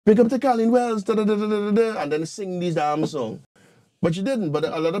Pick up the Colin Wells, da, da, da, da, da, da, and then sing these damn song. But she didn't. But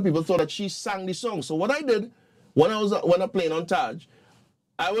a lot of people thought that she sang the song. So what I did when I playing on Taj,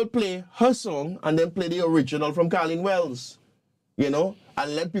 I will play her song and then play the original from Colin Wells,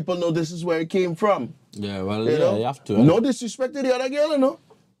 and let people know this is where it came from. Yeah, well, you have to. No disrespect to the other girl,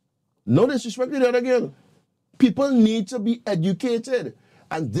 No disrespect to the other girl. People need to be educated,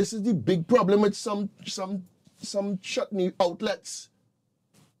 and this is the big problem with some chutney outlets.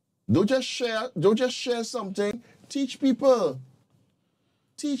 Don't just share something. Teach people.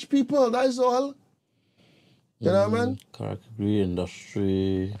 Teach people. That's all. You know what I mean? Correct. Agree.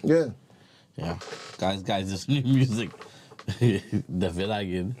 Industry. Yeah. Yeah. Guys, this new music. Devil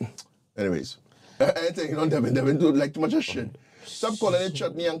again. Anyways. Anything, Devin do like too much of shit. Stop calling it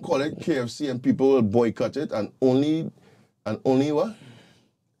chutney and call it KFC and people will boycott it and only what?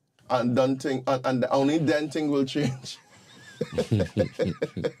 And only then thing will change.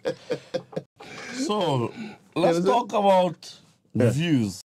 So let's talk about views.